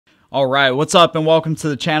All right, what's up and welcome to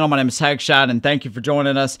the channel. My name is Hagshot and thank you for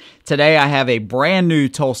joining us. Today I have a brand new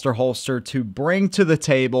Tulster holster to bring to the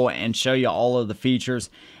table and show you all of the features.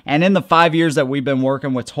 And in the 5 years that we've been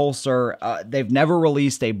working with Tulster, they've never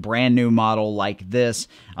released a brand new model like this.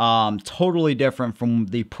 Totally different from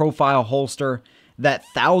the profile holster that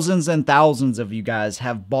thousands and thousands of you guys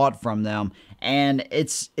have bought from them. And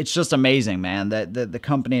it's just amazing, man, that the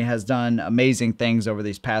company has done amazing things over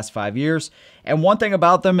these past 5 years. And one thing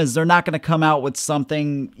about them is they're not going to come out with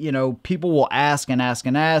something, you know, people will ask and ask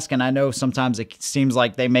and ask. And I know sometimes it seems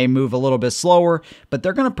like they may move a little bit slower, but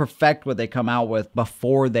they're going to perfect what they come out with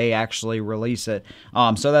before they actually release it.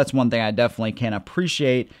 So that's one thing I definitely can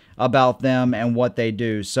appreciate about them and what they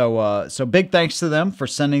do. So big thanks to them for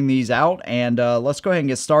sending these out, and let's go ahead and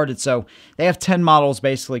get started. So they have 10 models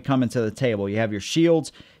basically coming to the table. You have your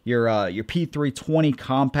Shields, your P320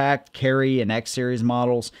 compact, carry, and X series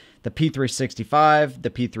models, the P365,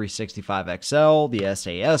 the P365 XL, the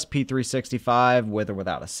SAS P365 with or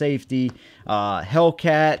without a safety,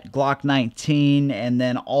 Hellcat, Glock 19, and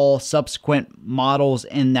then all subsequent models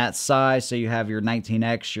in that size. So you have your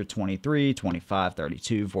 19X, your 23, 25,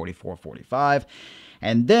 32, 44, 45.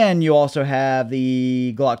 And then you also have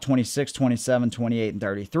the Glock 26, 27, 28, and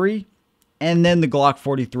 33. And then the Glock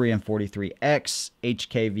 43 and 43X,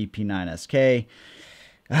 HK VP9SK.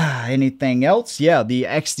 Anything else? Yeah, the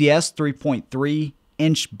XDS 3.3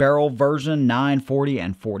 inch barrel version, 9, 40,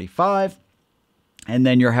 and 45. And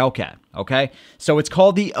then your Hellcat, okay? So it's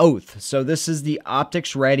called the Oath. So this is the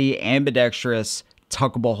optics ready ambidextrous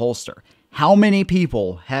tuckable holster. How many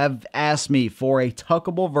people have asked me for a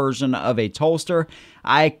tuckable version of a Tulster?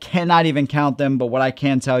 I cannot even count them, but what I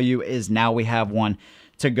can tell you is now we have one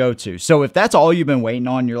to go to. So if that's all you've been waiting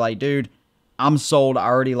on, you're like, dude, I'm sold. I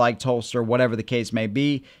already like Tulster, whatever the case may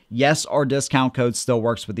be. Yes, our discount code still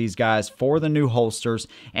works with these guys for the new holsters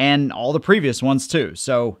and all the previous ones too.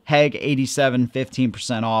 So HEG87,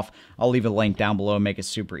 15% off. I'll leave a link down below, make it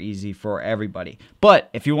super easy for everybody.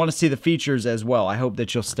 But if you want to see the features as well, I hope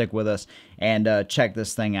that you'll stick with us and check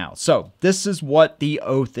this thing out. So this is what the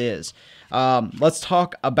Oath is. Let's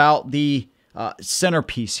talk about the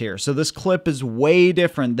centerpiece here. So this clip is way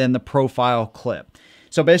different than the profile clip.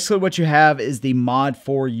 So basically what you have is the Mod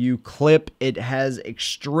 4U clip. It has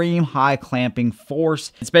extreme high clamping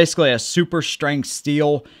force. It's basically a super strength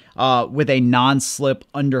steel with a non-slip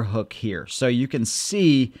underhook here. So you can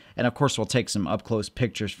see, and of course we'll take some up close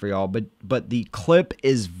pictures for y'all, but the clip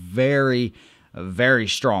is very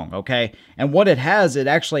strong, okay? And what it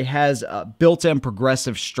actually has built-in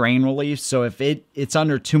progressive strain relief. So if it's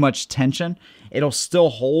under too much tension, it'll still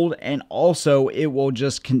hold, and also it will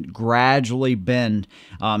just gradually bend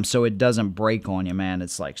so it doesn't break on you, man.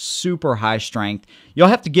 It's like super high strength. You'll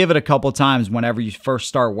have to give it a couple times whenever you first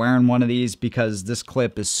start wearing one of these because this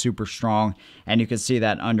clip is super strong, and you can see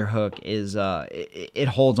that underhook is it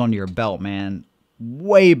holds onto your belt, man.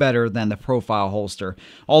 Way better than the profile holster.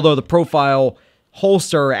 Although the profile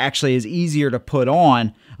holster actually is easier to put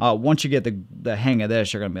on. Once you get the hang of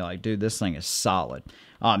this, you're going to be like, dude, this thing is solid.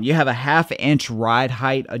 You have a 1/2 inch ride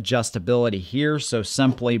height adjustability here. So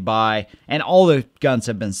simply by, and all the guns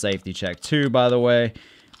have been safety checked too, by the way,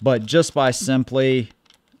 but just by simply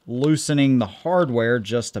loosening the hardware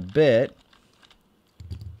just a bit,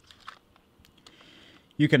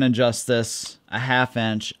 you can adjust this a 1/2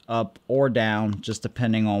 inch up or down, just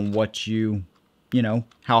depending on what you know,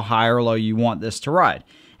 how high or low you want this to ride.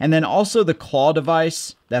 And then also the claw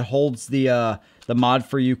device that holds the Mod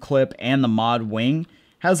 4U clip and the Mod wing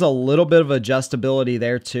has a little bit of adjustability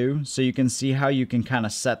there too. So you can see how you can kind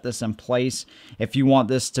of set this in place if you want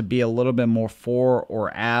this to be a little bit more fore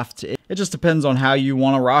or aft. It just depends on how you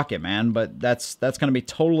want to rock it, man. But that's going to be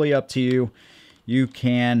totally up to you. You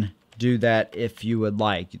can do that if you would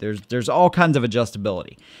like. There's all kinds of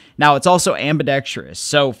adjustability. Now it's also ambidextrous.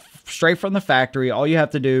 So straight from the factory, all you have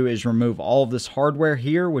to do is remove all of this hardware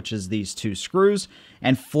here, which is these 2 screws,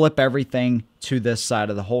 and flip everything to this side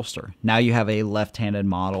of the holster. Now you have a left-handed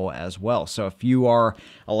model as well. So if you are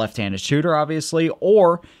a left-handed shooter, obviously,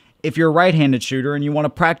 or if you're a right-handed shooter and you want to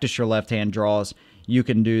practice your left-hand draws, you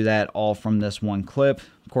can do that all from this one clip.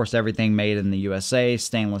 Of course, everything made in the USA,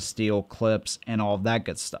 stainless steel clips, and all of that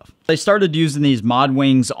good stuff. They started using these mod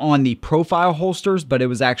wings on the profile holsters, but it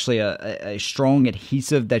was actually a strong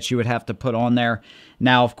adhesive that you would have to put on there.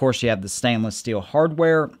 Now, of course, you have the stainless steel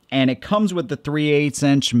hardware, and it comes with the 3/8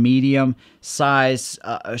 inch medium size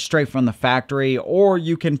straight from the factory, or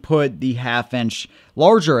you can put the 1/2 inch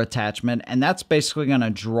larger attachment, and that's basically going to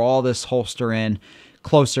draw this holster in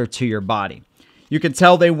closer to your body. You can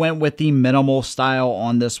tell they went with the minimal style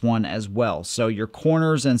on this one as well. So your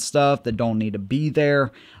corners and stuff that don't need to be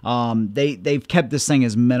there, they've kept this thing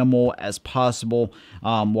as minimal as possible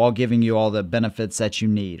while giving you all the benefits that you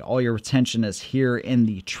need. All your retention is here in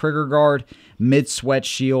the trigger guard, mid-sweat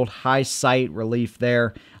shield, high sight relief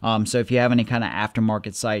there. So if you have any kind of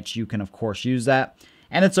aftermarket sights, you can of course use that.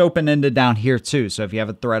 And it's open-ended down here too. So if you have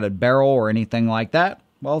a threaded barrel or anything like that,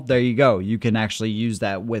 well, there you go. You can actually use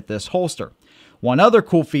that with this holster. One other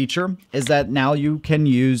cool feature is that now you can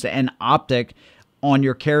use an optic on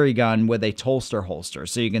your carry gun with a Tulster holster.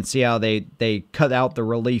 So you can see how they cut out the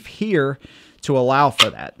relief here to allow for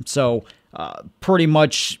that. So pretty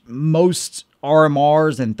much most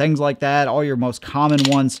RMRs and things like that, all your most common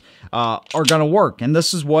ones are going to work. And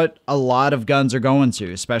this is what a lot of guns are going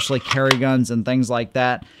to, especially carry guns and things like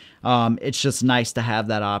that. It's just nice to have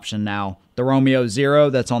that option now. The Romeo Zero,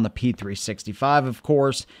 that's on the P365, of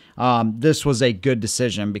course. This was a good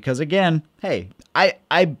decision because, again, hey,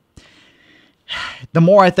 the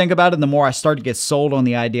more I think about it, the more I start to get sold on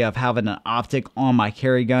the idea of having an optic on my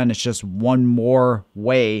carry gun. It's just one more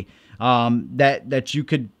way that you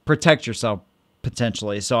could protect yourself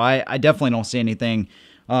potentially. So I definitely don't see anything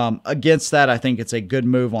against that. I think it's a good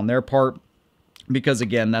move on their part because,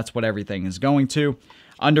 again, that's what everything is going to.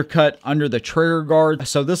 Undercut under the trigger guard.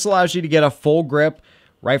 So this allows you to get a full grip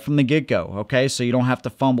right from the get-go, okay? So you don't have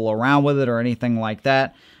to fumble around with it or anything like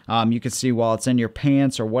that. You can see while it's in your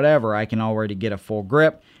pants or whatever, I can already get a full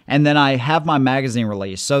grip. And then I have my magazine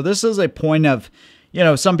release. So this is a point of, you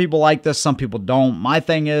know, some people like this, some people don't. My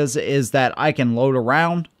thing is that I can load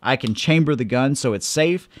around, I can chamber the gun so it's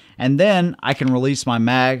safe, and then I can release my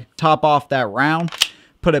mag, top off that round,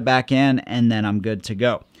 put it back in, and then I'm good to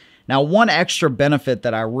go. Now, one extra benefit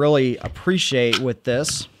that I really appreciate with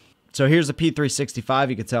this, so here's the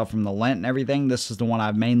P365, you can tell from the lint and everything. This is the one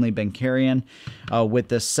I've mainly been carrying with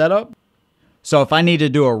this setup. So if I need to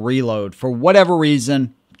do a reload for whatever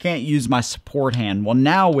reason, can't use my support hand. Well,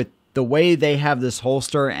 now with the way they have this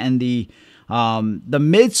holster and the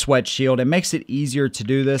mid-sweat shield, it makes it easier to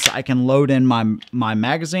do this. I can load in my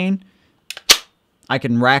magazine. I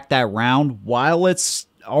can rack that round while it's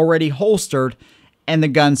already holstered, and the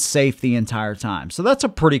gun's safe the entire time. So that's a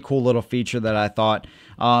pretty cool little feature that I thought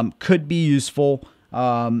could be useful.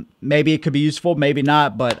 Maybe it could be useful, maybe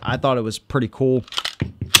not, but I thought it was pretty cool.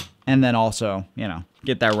 And then also, you know,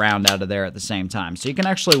 get that round out of there at the same time. So you can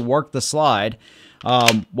actually work the slide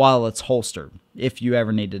while it's holstered, if you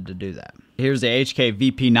ever needed to do that. Here's the HK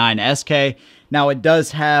VP9 SK. Now, it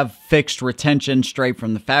does have fixed retention straight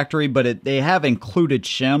from the factory, but they have included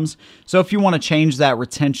shims. So if you want to change that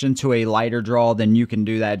retention to a lighter draw, then you can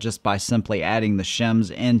do that just by simply adding the shims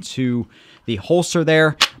into the holster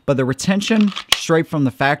there. But the retention straight from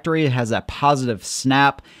the factory, it has that positive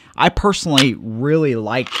snap. I personally really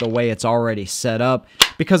like the way it's already set up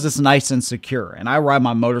because it's nice and secure. And I ride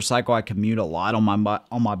my motorcycle, I commute a lot on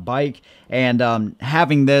my bike, and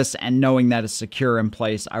having this and knowing that it's secure in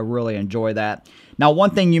place, I really enjoy that. Now,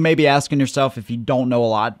 one thing you may be asking yourself if you don't know a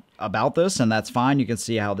lot about this, and that's fine, you can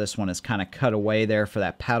see how this one is kind of cut away there for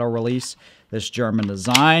that paddle release, this German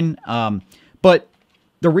design. But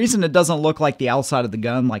the reason it doesn't look like the outside of the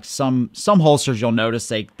gun, like some holsters you'll notice,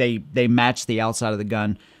 they match the outside of the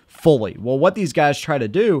gun fully. Well, what these guys try to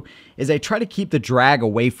do is they try to keep the drag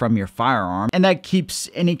away from your firearm, and that keeps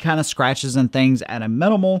any kind of scratches and things at a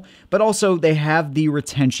minimal, but also they have the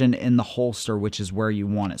retention in the holster, which is where you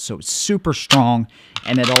want it. So it's super strong,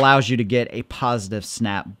 and it allows you to get a positive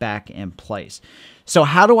snap back in place. So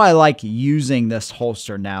how do I like using this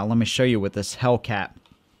holster now? Let me show you with this Hellcat.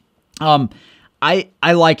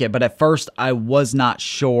 I like it, but at first I was not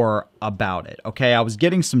sure about it. Okay, I was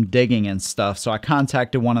getting some digging and stuff, so I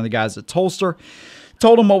contacted one of the guys at Tulster,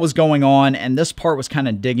 told him what was going on, and this part was kind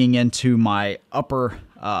of digging into my upper,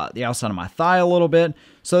 the outside of my thigh a little bit.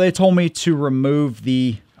 So they told me to remove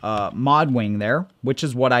the mod wing there, which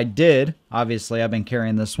is what I did. Obviously, I've been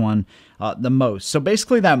carrying this one the most. So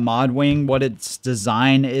basically that mod wing, what its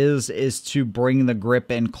design is to bring the grip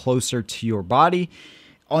in closer to your body.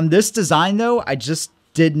 On this design, though, I just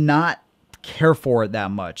did not care for it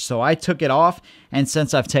that much. So I took it off, and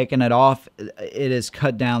since I've taken it off, it is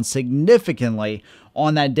cut down significantly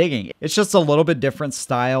on that digging. It's just a little bit different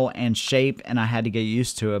style and shape, and I had to get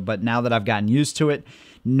used to it. But now that I've gotten used to it,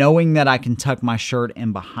 knowing that I can tuck my shirt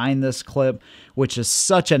in behind this clip, which is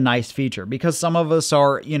such a nice feature, because some of us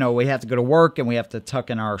are, you know, we have to go to work and we have to tuck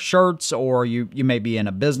in our shirts, or you may be in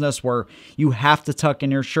a business where you have to tuck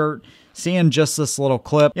in your shirt. Seeing just this little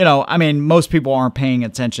clip, you know, I mean, most people aren't paying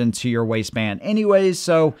attention to your waistband anyways,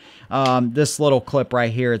 so this little clip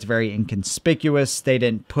right here, it's very inconspicuous. They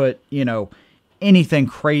didn't put, you know, anything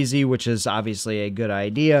crazy, which is obviously a good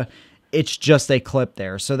idea. It's just a clip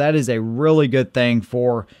there. So that is a really good thing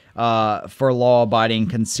for law-abiding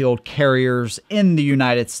concealed carriers in the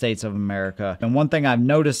United States of America. And one thing I've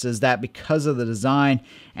noticed is that because of the design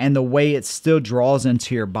and the way it still draws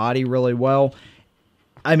into your body really well,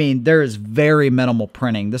 I mean, there is very minimal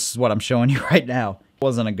printing. This is what I'm showing you right now. It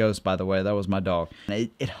wasn't a ghost, by the way. That was my dog.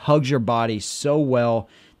 It hugs your body so well.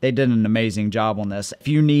 They did an amazing job on this. If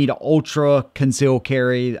you need ultra concealed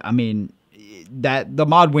carry, I mean, that the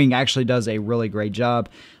Mod Wing actually does a really great job.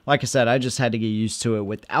 Like I said, I just had to get used to it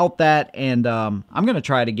without that, and I'm going to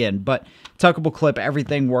try it again. But tuckable clip,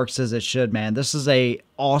 everything works as it should, man. This is a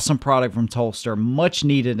awesome product from Tulster, much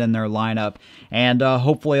needed in their lineup, and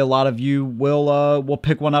hopefully a lot of you will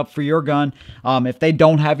pick one up for your gun. If they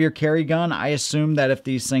don't have your carry gun, I assume that if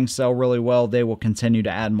these things sell really well, they will continue to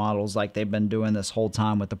add models like they've been doing this whole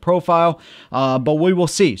time with the profile, but we will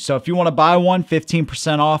see. So if you want to buy one,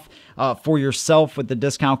 15% off for yourself with the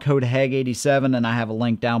discount code HEG87, and I have a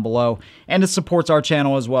link down below, and it supports our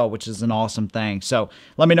channel as well, which is an awesome thing. So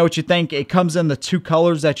let me know what you think. It comes in the two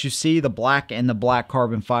colors that you see, the black and the black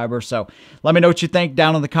carbon fiber. So let me know what you think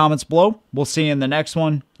down in the comments below. We'll see you in the next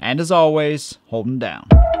one, and as always, hold them down.